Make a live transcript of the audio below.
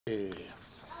Okay,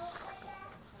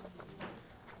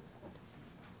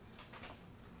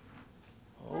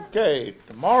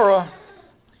 tomorrow,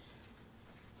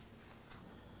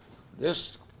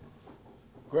 this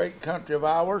great country of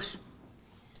ours,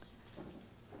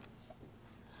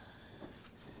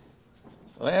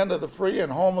 land of the free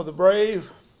and home of the brave,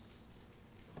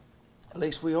 at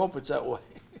least we hope it's that way.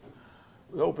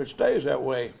 We hope it stays that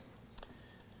way.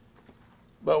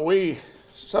 But we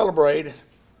celebrate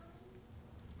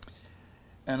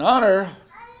and honor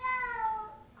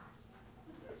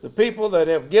the people that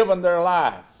have given their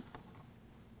life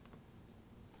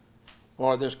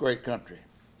for this great country.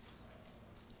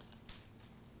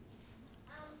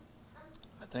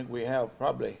 I think we have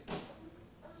probably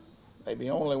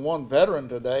maybe only one veteran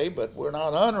today, but we're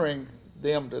not honoring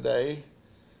them today.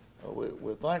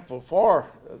 We're thankful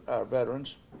for our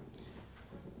veterans.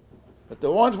 But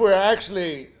the ones we're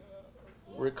actually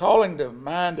recalling to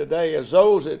mind today is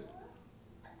those that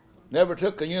never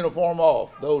took a uniform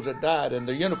off, those that died in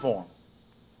the uniform.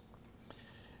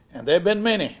 And there have been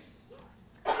many.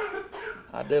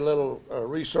 I did a little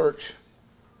research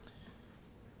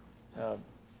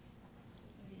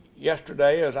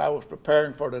yesterday as I was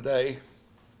preparing for today.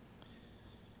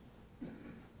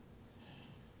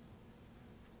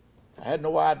 I had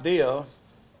no idea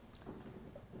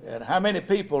that how many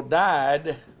people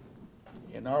died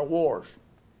in our wars.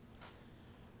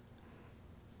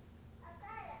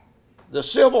 The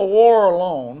Civil War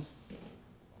alone,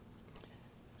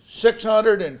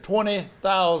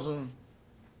 620,000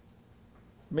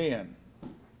 men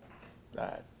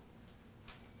died.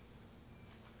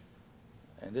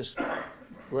 And this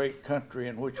great country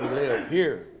in which we live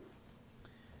here.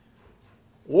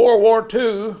 World War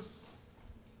II,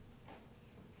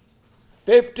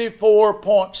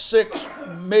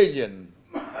 54.6 million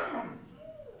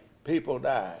people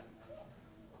died.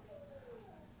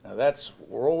 Now that's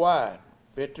worldwide,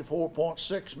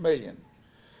 54.6 million.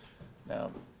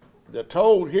 Now, the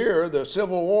toll here, the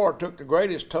Civil War took the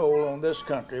greatest toll on this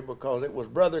country because it was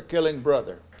brother killing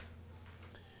brother.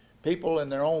 People in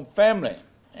their own family.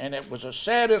 And it was the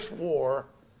saddest war,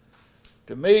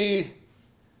 to me,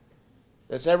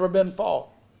 that's ever been fought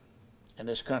in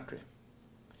this country.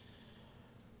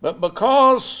 But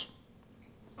because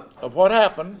of what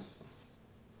happened,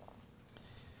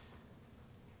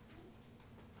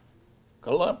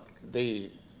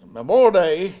 the Memorial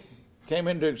Day came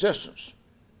into existence.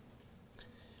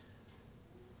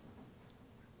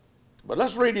 But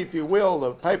let's read, if you will,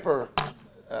 the paper,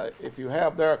 if you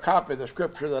have there a copy of the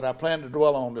scripture that I plan to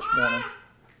dwell on this morning.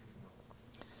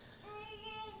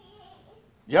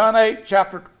 John 8,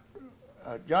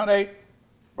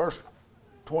 verse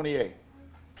 28.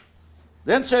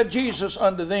 Then said Jesus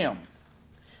unto them,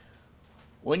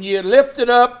 when ye had lifted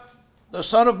up the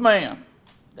Son of Man,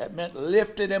 that meant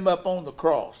lifted him up on the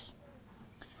cross,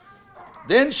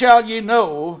 then shall ye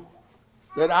know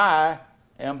that I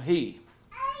am he,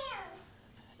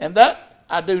 and that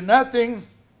I do nothing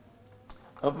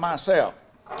of myself,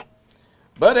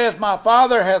 but as my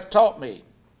Father hath taught me,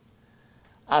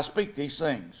 I speak these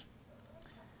things.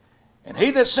 And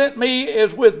he that sent me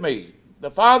is with me. The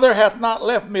Father hath not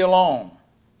left me alone,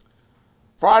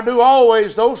 for I do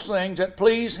always those things that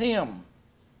please him.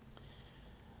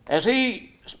 As he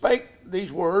spake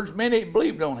these words, many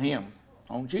believed on him,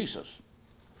 on Jesus.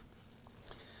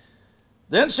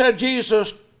 Then said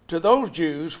Jesus to those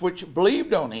Jews which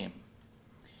believed on him,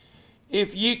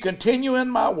 if ye continue in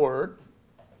my word,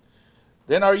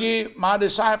 then are ye my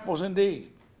disciples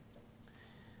indeed.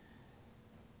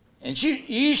 And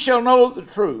ye shall know the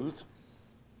truth,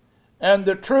 and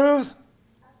the truth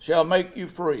shall make you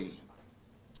free.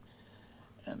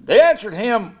 And they answered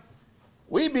him,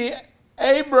 we be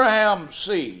Abraham's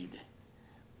seed.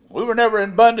 We were never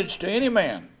in bondage to any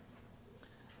man.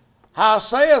 How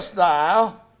sayest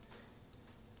thou,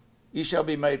 ye shall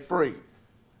be made free?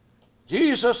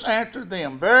 Jesus answered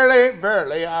them, verily,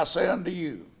 verily, I say unto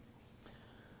you,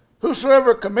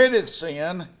 whosoever committeth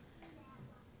sin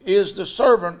is the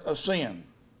servant of sin.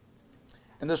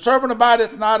 And the servant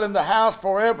abideth not in the house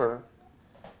forever,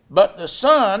 but the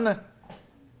Son,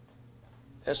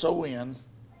 S-O-N,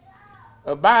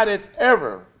 abideth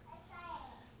ever.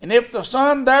 And if the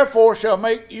Son therefore shall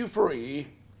make you free,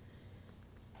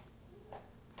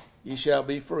 ye shall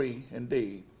be free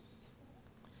indeed.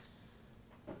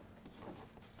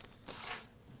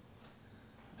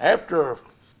 After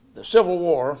the Civil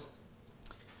War,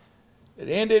 it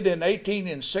ended in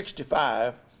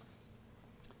 1865,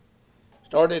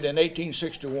 started in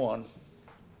 1861.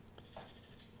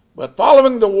 But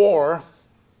following the war,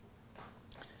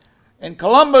 in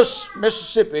Columbus,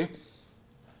 Mississippi,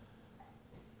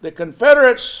 the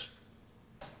Confederates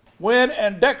went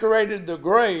and decorated the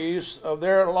graves of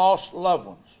their lost loved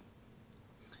ones.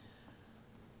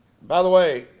 By the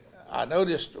way, I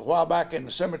noticed a while back in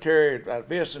the cemetery, I was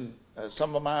visiting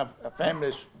some of my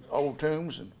family's old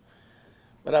tombs,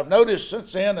 but I've noticed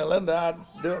since then, and Linda,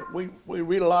 we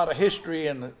read a lot of history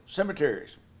in the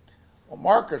cemeteries, or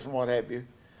markers and what have you.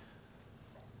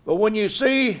 But when you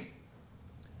see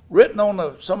written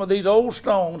on some of these old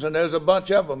stones, and there's a bunch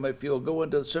of them if you'll go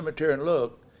into the cemetery and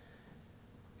look,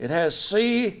 it has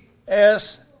CSA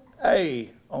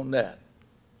on that.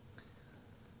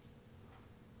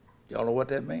 Y'all know what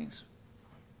that means?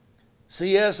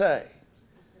 CSA.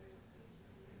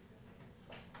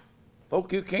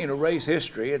 Folk, you can't erase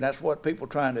history, and that's what people are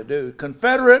trying to do.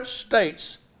 Confederate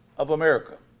States of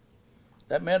America.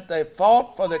 That meant they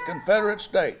fought for the Confederate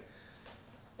state.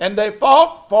 And they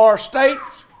fought for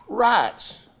states'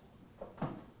 rights.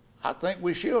 I think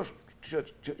we should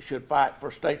fight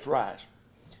for states' rights.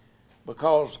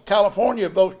 Because California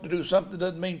votes to do something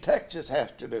doesn't mean Texas has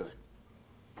to do it.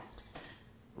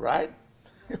 Right?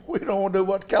 We don't want to do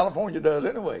what California does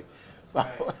anyway.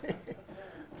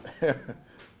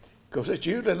 Because it's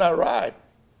usually not right.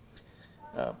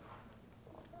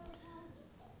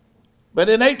 But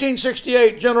in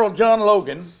 1868, General John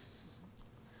Logan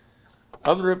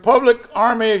of the Republic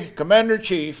Army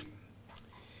Commander-in-Chief,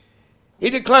 he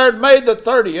declared May the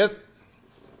 30th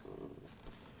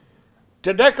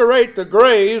to decorate the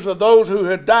graves of those who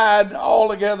had died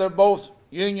altogether, both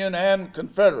Union and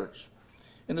Confederates,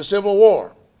 in the Civil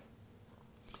War.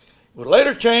 It was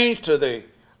later changed to the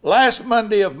last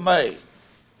Monday of May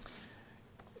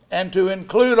and to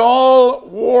include all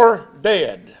war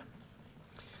dead.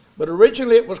 But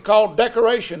originally it was called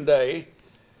Decoration Day.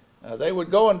 They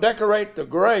would go and decorate the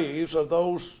graves of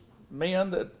those men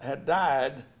that had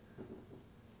died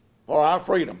for our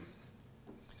freedom.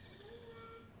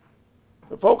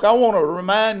 But folk, I want to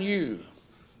remind you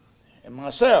and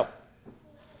myself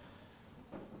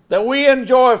that we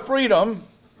enjoy freedom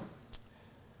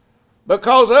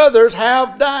because others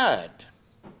have died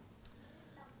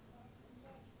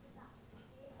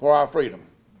for our freedom.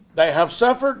 They have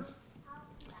suffered.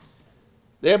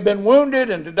 They have been wounded,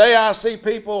 and today I see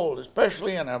people,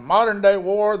 especially in a modern day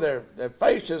war, their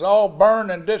face is all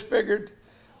burned and disfigured.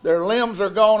 Their limbs are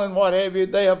gone and what have you.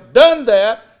 They have done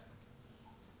that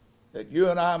you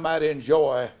and I might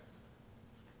enjoy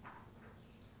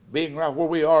being right where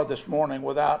we are this morning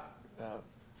without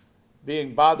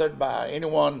being bothered by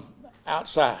anyone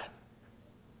outside.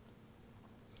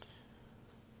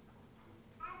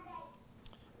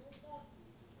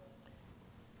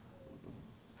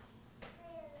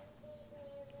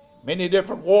 Many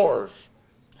different wars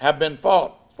have been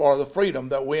fought for the freedom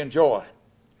that we enjoy.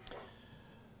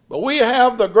 But we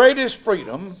have the greatest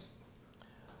freedom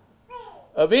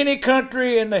of any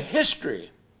country in the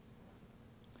history.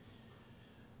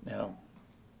 Now,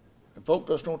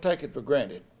 folks just don't take it for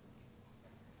granted.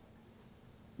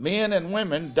 Men and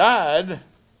women died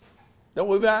that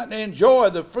we might enjoy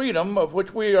the freedom of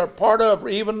which we are part of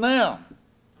even now.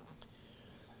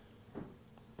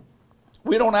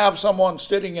 We don't have someone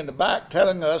sitting in the back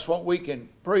telling us what we can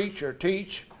preach or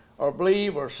teach or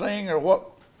believe or sing or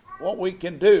what we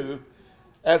can do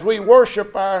as we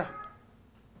worship our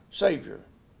Savior.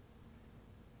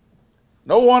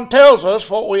 No one tells us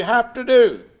what we have to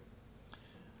do.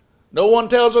 No one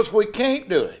tells us we can't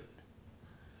do it.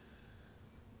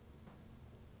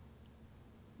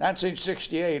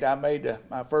 1968, I made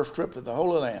my first trip to the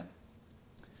Holy Land.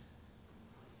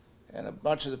 And a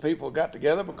bunch of the people got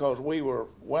together because we were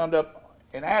wound up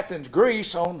in Athens,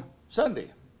 Greece on Sunday.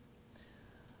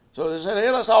 So they said, hey,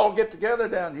 let's all get together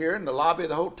down here in the lobby of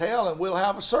the hotel and we'll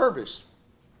have a service.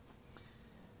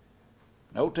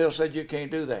 The hotel said you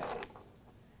can't do that.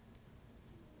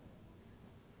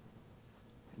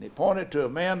 And he pointed to a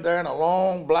man there in a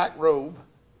long black robe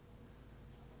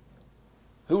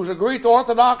who was a Greek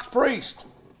Orthodox priest.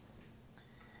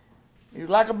 He was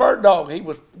like a bird dog. He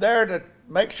was there to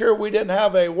make sure we didn't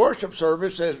have a worship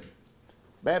service as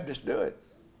Baptists do it.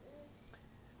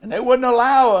 And they wouldn't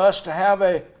allow us to have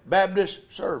a Baptist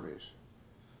service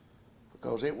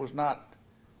because it was not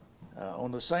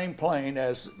on the same plane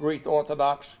as the Greek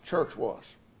Orthodox Church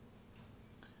was.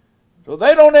 So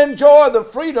they don't enjoy the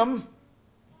freedom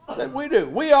that we do.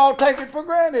 We all take it for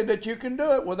granted that you can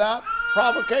do it without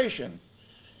provocation.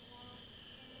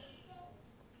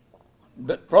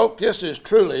 But folks, this is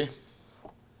truly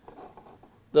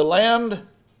the land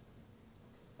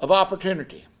of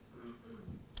opportunity.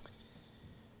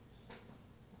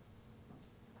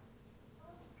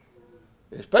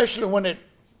 Especially when it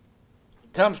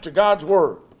comes to God's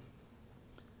Word.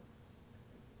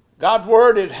 God's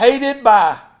word is hated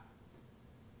by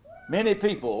many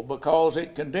people because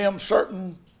it condemns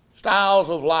certain styles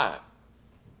of life.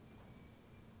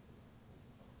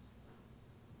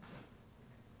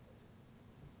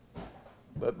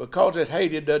 But because it's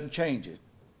hated doesn't change it.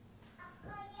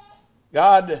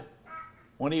 God,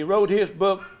 when he wrote his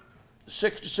book,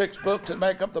 66 books that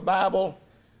make up the Bible,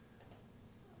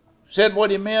 said what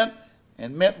he meant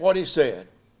and meant what he said.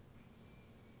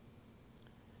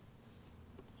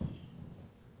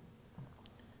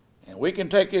 And we can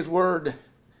take his word,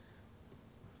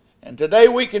 and today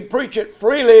we can preach it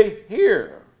freely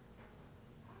here.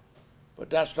 But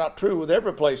that's not true with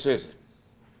every place, is it?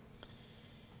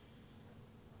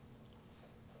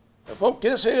 But folks,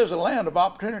 this is a land of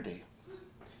opportunity.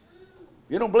 If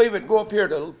you don't believe it, go up here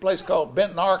to a place called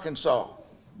Benton, Arkansas,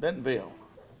 Bentonville.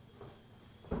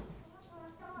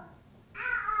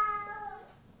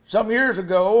 Some years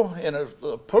ago, in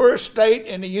the poorest state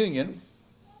in the Union,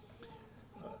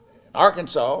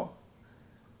 Arkansas, a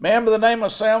man by the name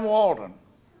of Sam Walton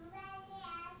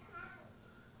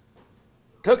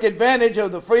took advantage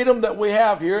of the freedom that we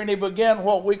have here, and he began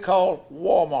what we call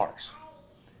Walmarts.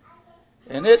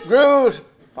 And it grew,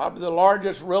 probably the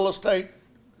largest real estate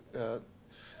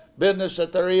business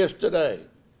that there is today.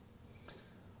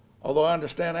 Although I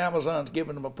understand Amazon's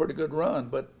giving them a pretty good run,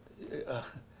 but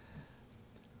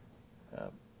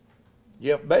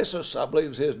Jeff Bezos, I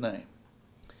believe is his name.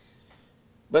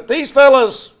 But these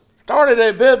fellas started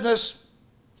a business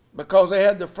because they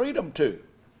had the freedom to.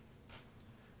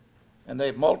 And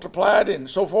they've multiplied and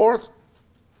so forth.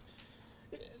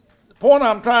 The point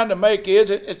I'm trying to make is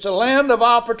it's a land of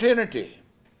opportunity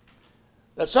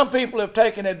that some people have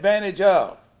taken advantage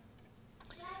of.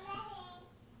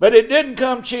 But it didn't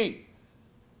come cheap.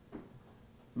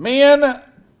 Men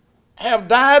have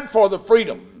died for the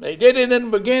freedom. They did it in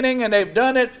the beginning and they've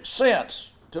done it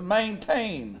since to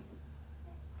maintain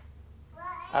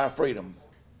our freedom.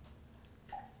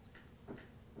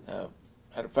 Matter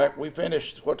of fact, we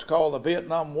finished what's called the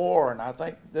Vietnam War, and I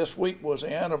think this week was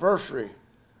the anniversary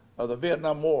of the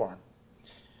Vietnam War.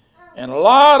 And a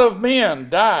lot of men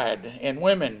died and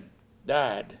women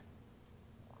died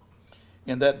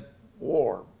in that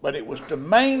war. But it was to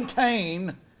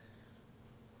maintain,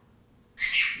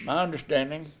 my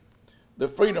understanding, the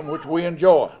freedom which we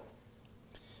enjoy.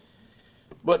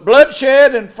 But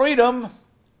bloodshed and freedom,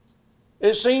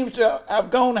 it seems to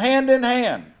have gone hand in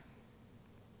hand.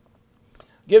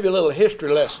 Give you a little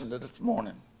history lesson this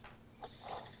morning.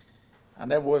 I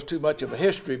never was too much of a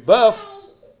history buff,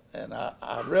 and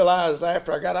I realized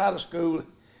after I got out of school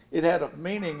it had a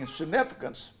meaning and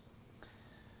significance.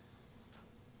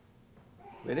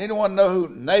 Did anyone know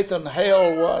who Nathan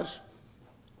Hale was?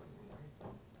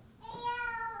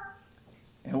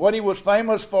 And what he was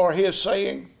famous for his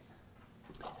saying?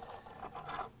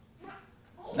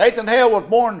 Nathan Hale was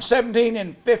born in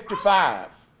 1755,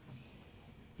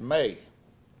 May.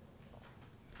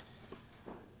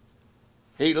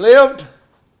 He lived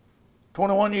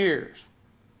 21 years.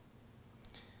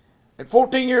 At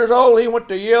 14 years old, he went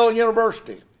to Yale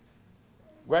University.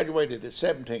 Graduated at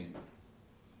 17.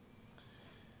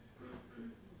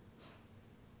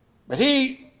 But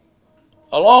he,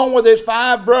 along with his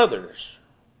 5 brothers,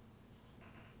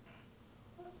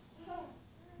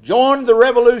 joined the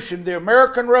Revolution, the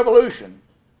American Revolution.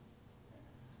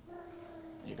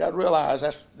 You got to realize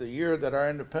that's the year that our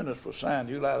independence was signed,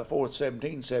 July the 4th,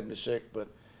 1776. But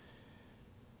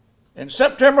in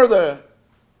September the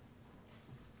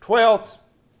 12th,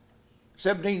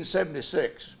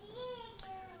 1776,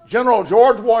 General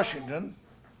George Washington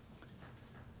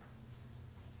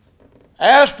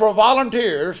asked for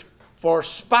volunteers for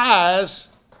spies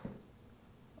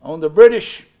on the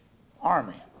British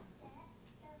Army.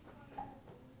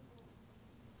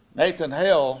 Nathan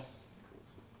Hale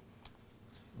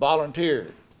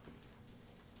volunteered.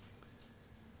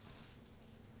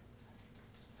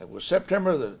 It was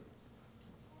September the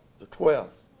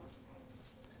 12th.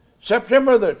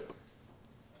 September the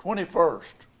 21st,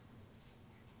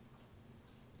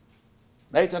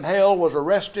 Nathan Hale was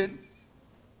arrested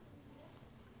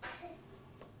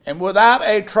and without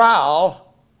a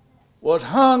trial was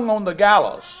hung on the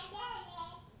gallows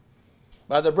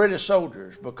by the British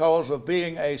soldiers because of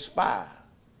being a spy.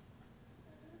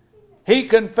 He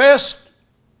confessed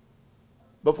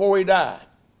before he died.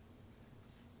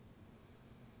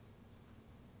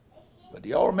 But do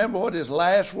y'all remember what his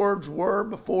last words were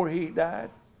before he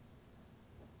died?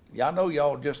 Y'all know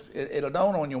y'all just, it'll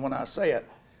dawn on you when I say it.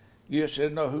 You just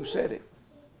didn't know who said it.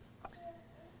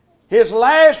 His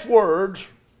last words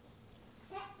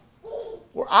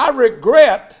were, "I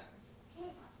regret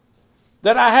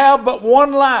that I have but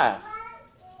one life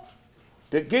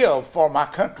to give for my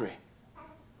country.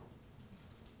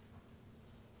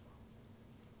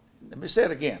 Let me say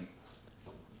it again.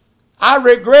 I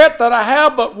regret that I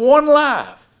have but one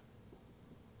life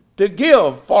to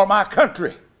give for my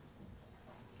country.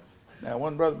 Now,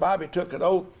 when Brother Bobby took an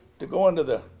oath to go into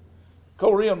the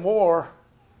Korean War,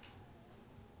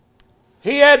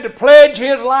 he had to pledge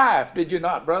his life, did you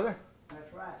not, brother?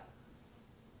 That's right.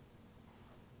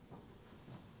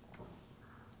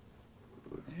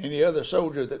 Any other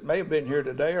soldier that may have been here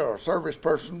today or a service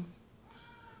person,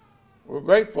 we're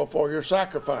grateful for your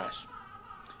sacrifice.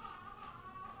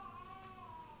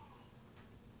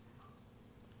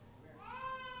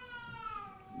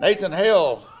 Nathan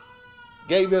Hale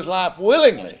gave his life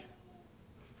willingly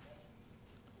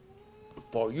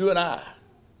for you and I.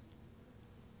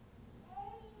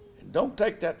 And don't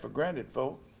take that for granted,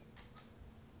 folks.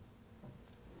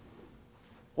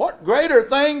 What greater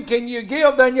thing can you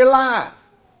give than your life?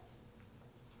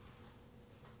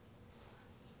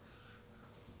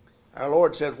 Our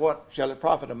Lord said, what shall it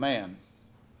profit a man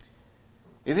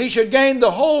if he should gain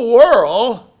the whole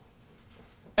world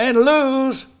and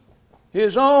lose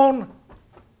his own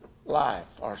life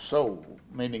or soul,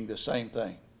 meaning the same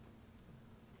thing?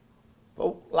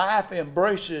 Folks, life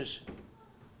embraces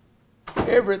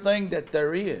everything that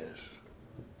there is.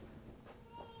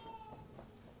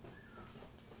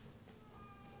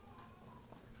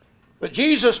 But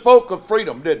Jesus spoke of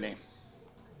freedom, didn't he?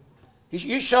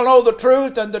 You shall know the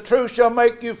truth, and the truth shall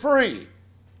make you free.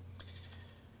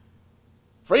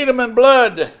 Freedom and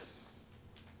blood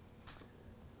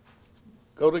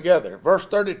go together. Verse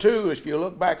 32, if you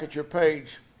look back at your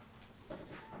page,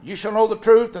 you shall know the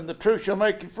truth, and the truth shall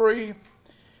make you free.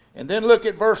 And then look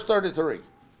at verse 33.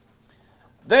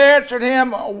 They answered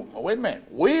him, oh, wait a minute,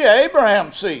 we are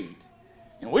Abraham's seed,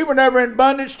 and we were never in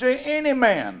bondage to any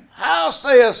man. How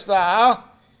sayest thou,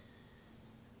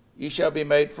 ye shall be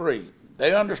made free?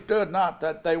 They understood not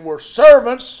that they were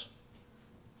servants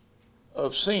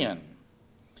of sin.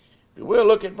 If you will,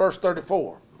 look at verse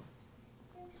 34.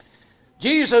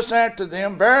 Jesus answered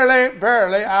them, verily,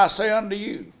 verily, I say unto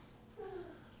you,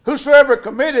 whosoever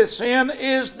committeth sin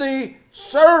is the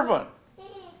servant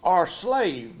or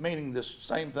slave, meaning the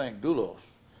same thing, doulos,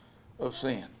 of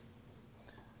sin.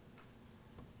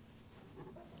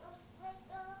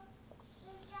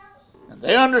 And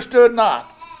they understood not.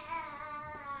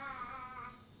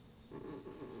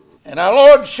 And our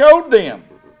Lord showed them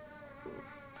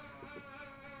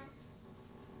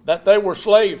that they were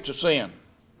slaves to sin.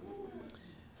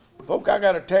 Folks, I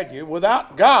got to tell you,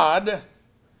 without God,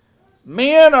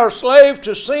 men are slaves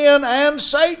to sin and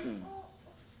Satan,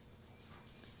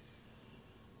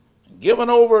 given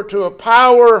over to a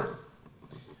power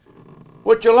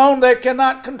which alone they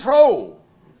cannot control.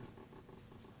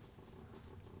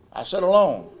 I said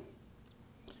alone.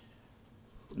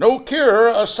 No cure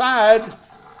aside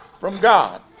from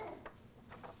God.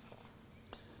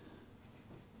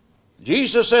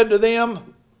 Jesus said to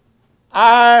them,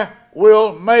 I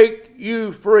will make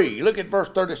you free. Look at verse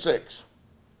 36.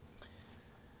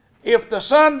 If the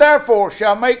Son therefore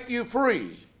shall make you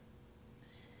free,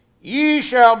 ye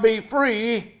shall be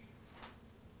free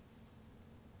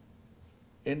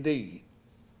indeed.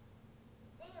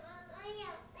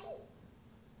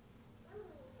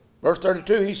 Verse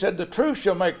 32, he said, the truth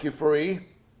shall make you free.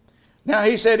 Now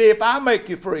he said, if I make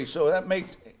you free, so that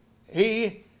makes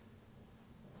he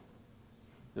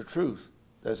the truth,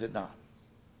 does it not?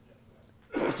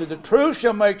 He said, the truth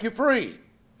shall make you free.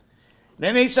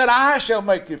 Then he said, I shall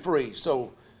make you free.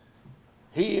 So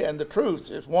he and the truth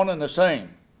is one and the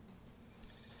same.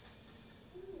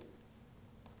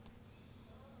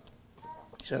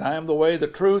 He said, I am the way, the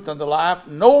truth, and the life.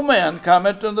 No man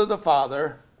cometh unto the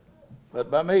Father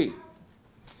but by me.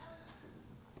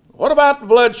 What about the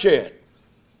bloodshed?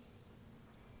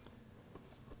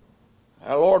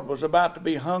 Our Lord was about to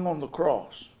be hung on the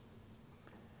cross,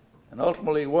 and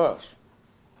ultimately he was.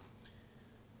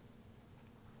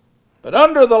 But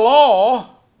under the law,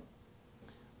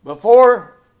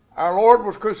 before our Lord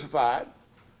was crucified,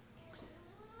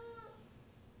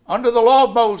 under the law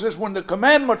of Moses, when the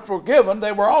commandments were given,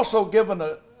 they were also given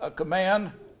a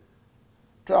command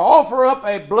to offer up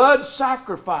a blood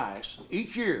sacrifice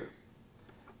each year.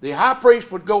 The high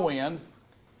priest would go in,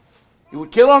 he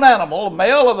would kill an animal, a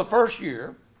male of the first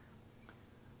year,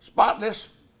 spotless,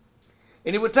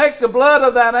 and he would take the blood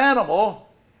of that animal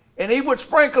and he would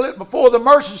sprinkle it before the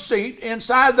mercy seat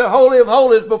inside the Holy of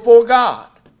Holies before God.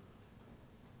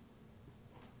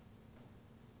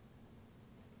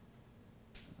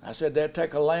 I said they'd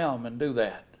take a lamb and do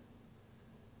that.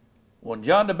 when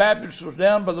John the Baptist was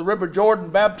down by the River Jordan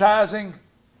baptizing,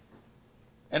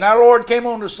 and our Lord came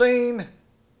on the scene,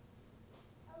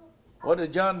 what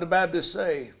did John the Baptist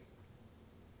say?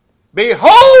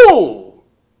 Behold!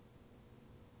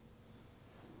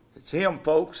 It's him,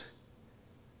 folks.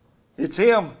 It's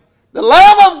him, the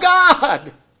Lamb of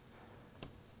God,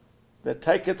 that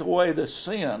taketh away the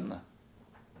sin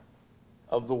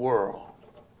of the world.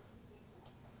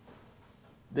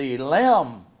 The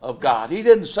Lamb of God. He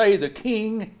didn't say the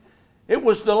King. It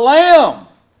was the Lamb.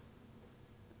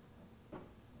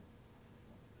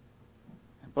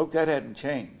 And folks, that hadn't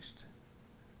changed.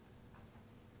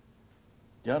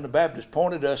 John the Baptist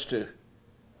pointed us to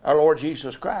our Lord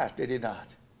Jesus Christ, did he not?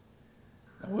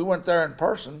 And we went there in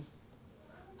person.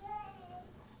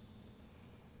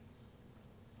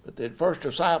 But the first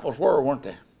disciples weren't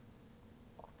they?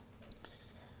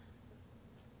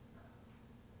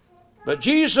 But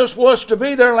Jesus was to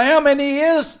be their Lamb, and he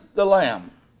is the Lamb.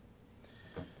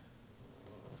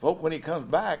 Folk, when he comes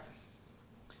back,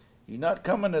 he's not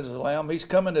coming as a Lamb. He's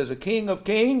coming as a King of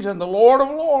Kings and the Lord of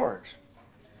Lords.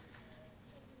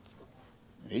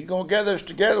 He's going to gather us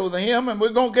together with him, and we're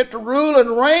going to get to rule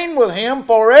and reign with him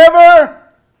forever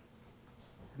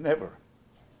and ever.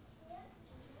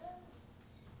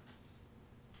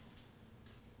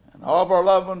 And all of our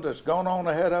loved ones that's gone on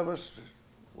ahead of us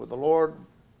with the Lord,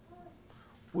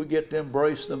 we get to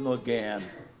embrace them again.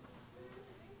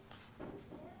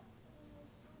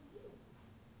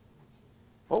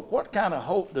 Well, what kind of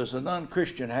hope does a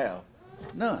non-Christian have?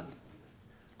 None.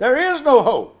 There is no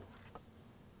hope.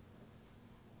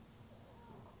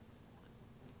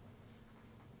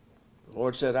 The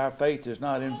Lord said our faith is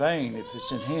not in vain if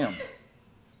it's in him.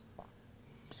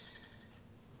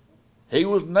 He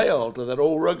was nailed to that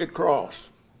old rugged cross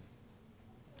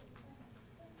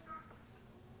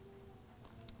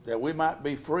that we might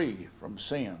be free from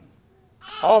sin,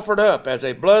 offered up as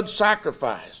a blood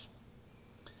sacrifice.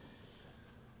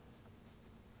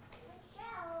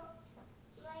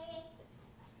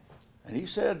 And he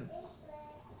said,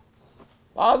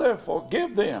 Father,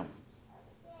 forgive them.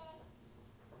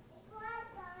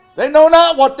 They know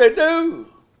not what they do.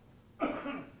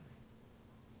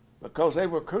 Because they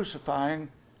were crucifying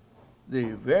the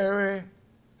very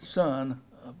Son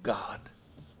of God.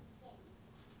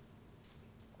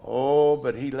 Oh,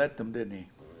 but he let them, didn't he?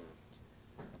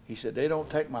 He said, they don't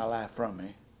take my life from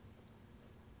me.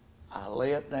 I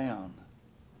lay it down.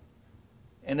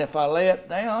 And if I lay it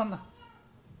down, the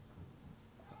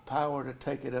power to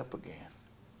take it up again.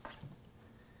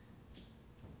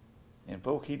 And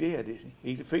folk, he did.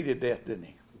 He defeated death, didn't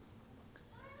he?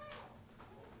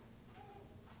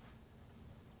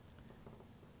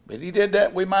 But he did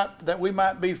that we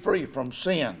might be free from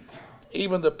sin,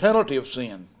 even the penalty of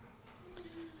sin.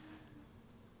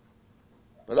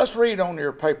 But let's read on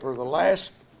your paper the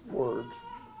last words.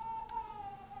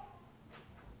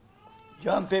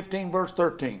 John 15, verse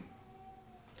 13.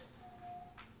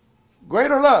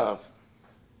 Greater love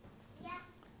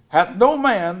hath no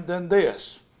man than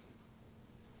this,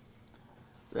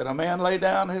 that a man lay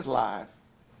down his life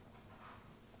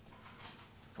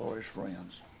for his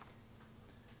friends.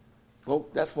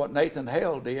 Folks, that's what Nathan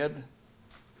Hale did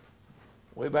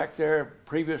way back there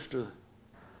previous to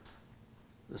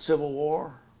the Civil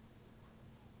War.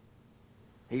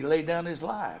 He laid down his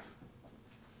life.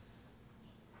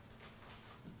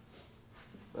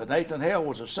 But Nathan Hale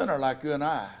was a sinner like you and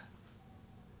I.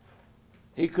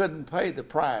 He couldn't pay the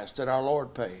price that our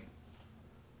Lord paid.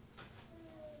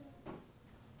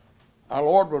 Our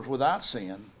Lord was without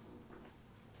sin.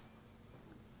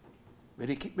 But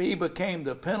he became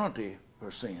the penalty for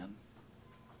sin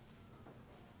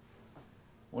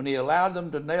when he allowed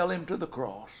them to nail him to the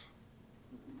cross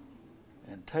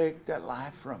and take that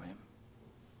life from him,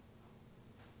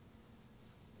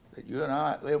 that you and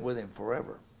I might live with him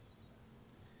forever.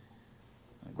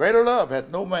 And greater love hath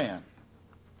no man.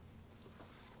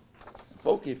 And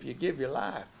folk, if you give your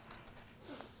life,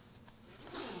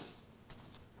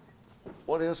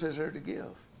 what else is there to give?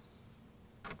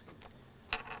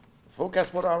 Folk,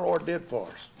 that's what our Lord did for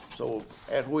us. So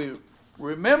as we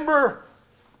remember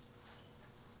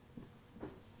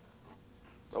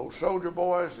those soldier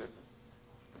boys that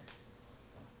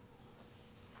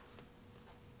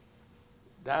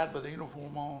died with the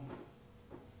uniform on,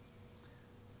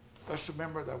 let's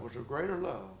remember there was a greater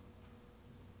love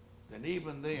than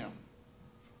even them.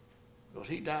 Because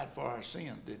he died for our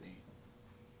sins, didn't he?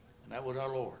 And that was our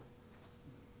Lord.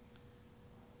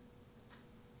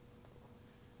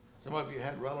 Some of you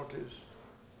had relatives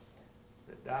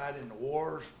that died in the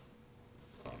wars.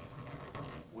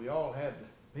 We all had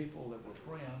people that were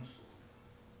friends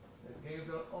that gave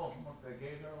the ultimate, that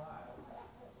gave their life.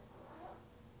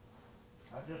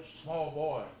 I was just a small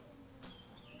boy.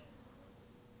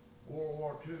 World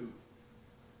War II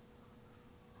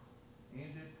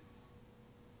ended.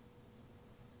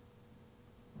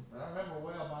 But I remember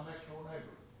well my next door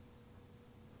neighbor,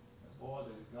 that boy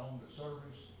that had gone to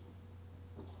service.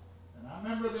 And I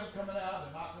remember them coming out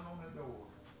and knocking on the door.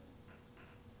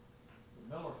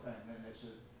 The Miller family, and they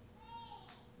said,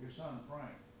 your son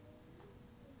Frank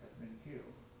has been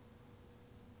killed.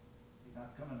 He's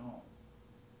not coming home.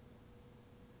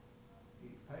 He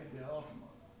paid the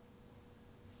ultimate.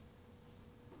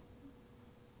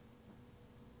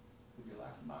 Would you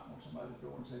like to knock on somebody's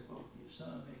door and say, folks, your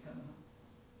son ain't coming home?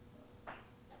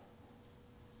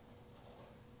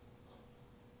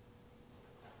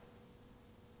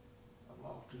 I've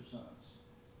lost 2 sons.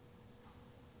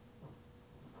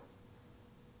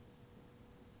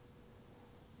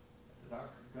 The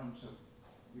doctor comes and said,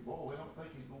 your boy, we don't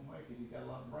think he's going to make it. He's got a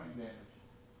lot of brain damage.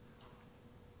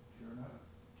 Sure enough.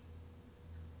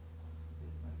 He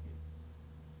didn't make it.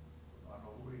 I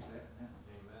know where he's at now.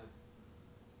 Amen.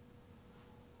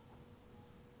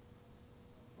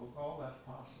 Look, all that's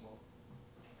possible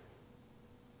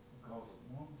because of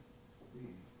one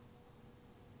being,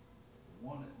 the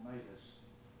one that made us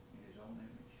in his own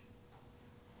image,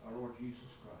 our Lord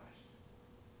Jesus Christ.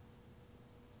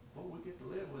 But we get to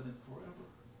live with him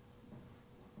forever.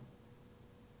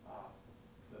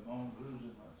 The moan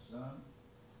losing my son.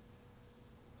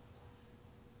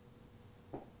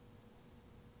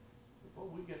 Before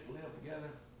we get to live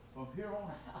together from here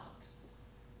on out,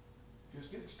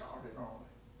 just get started, aren't we?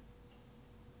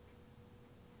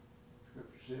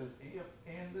 Scripture says, if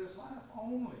in this life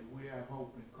only we have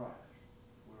hope in Christ,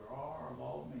 we are of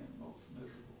all men most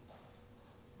miserable.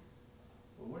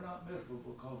 But we're not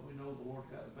miserable because we know the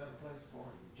Lord's got a better place for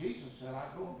you. Jesus said,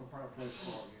 I go into a better place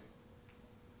for you.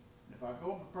 And if I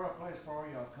go into a better place for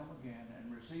you, I'll come again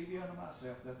and receive you unto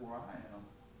myself, that where I am,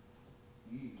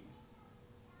 ye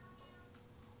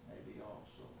may be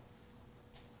also.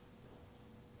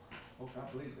 Folks, I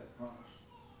believe that promise.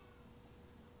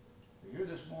 If you're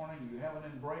here this morning, you haven't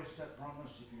embraced that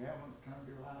promise, if you haven't turned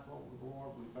your life over to the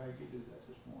Lord, we beg you to do that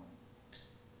this morning.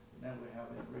 And now we have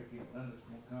Ricky and Linda's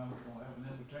going to come. We're going to have an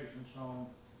invitation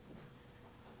song.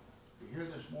 If you're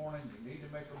here this morning, you need to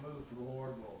make a move to the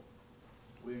Lord. Well,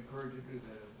 we encourage you to do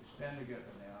that. We stand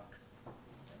together now,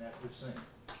 and after we sing.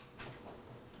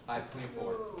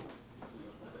 524.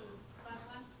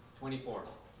 24.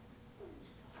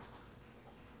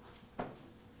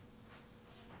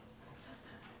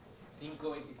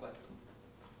 Cinco 24.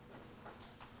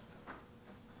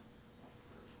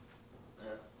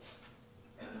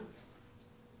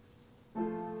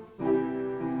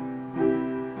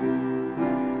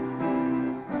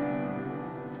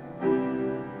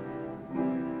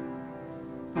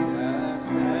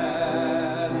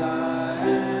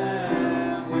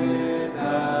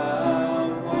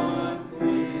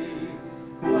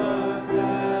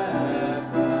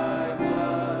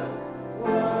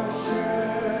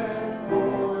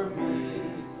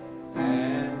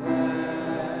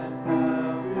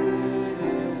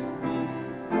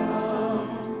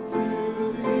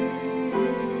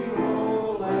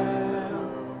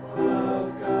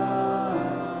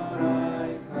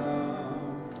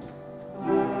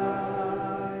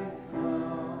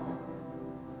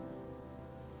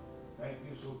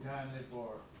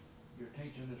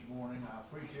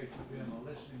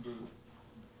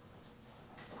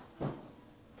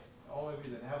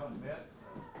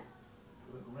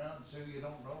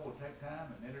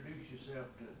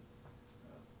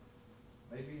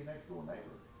 Maybe your next door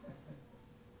neighbor.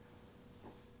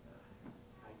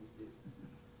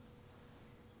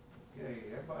 Okay,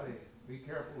 everybody be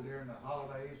careful during the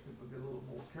holidays. People get a little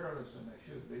more careless than they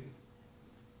should be.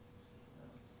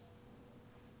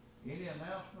 Any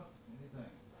announcement?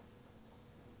 Anything?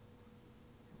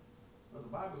 Brother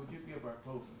Bobby, would you give our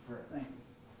closing prayer? Thank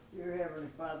you. Dear Heavenly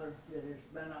Father, it has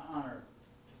been an honor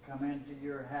to come into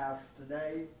your house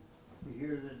today to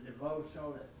hear the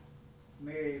devotional that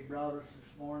Mary brought us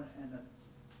this morning, and the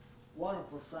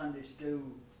wonderful Sunday school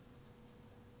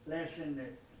lesson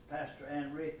that Pastor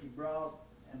Ann Ricky brought,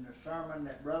 and the sermon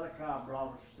that Brother Cobb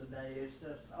brought us today. It's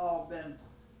just all been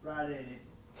right in it.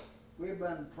 We've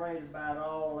been prayed about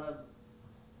all of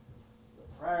the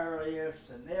prayer list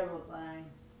and everything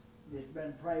that's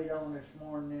been prayed on this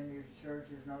morning in these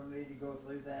churches. No need to go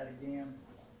through that again.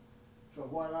 So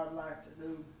what I'd like to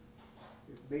do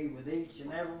is be with each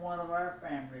and every one of our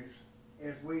families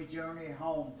as we journey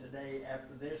home today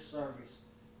after this service.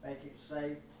 Make it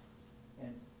safe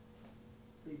and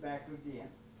be back again.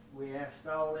 We ask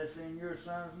all this in your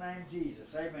son's name, Jesus.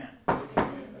 Amen.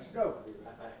 Let's go.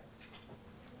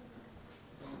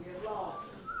 Don't get lost.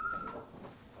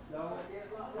 Don't get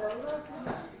lost. Well, look,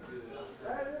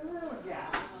 there's a little guy.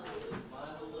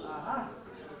 Uh-huh.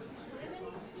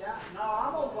 Yeah, no,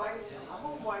 I'm gonna wait. I'm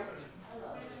gonna wait.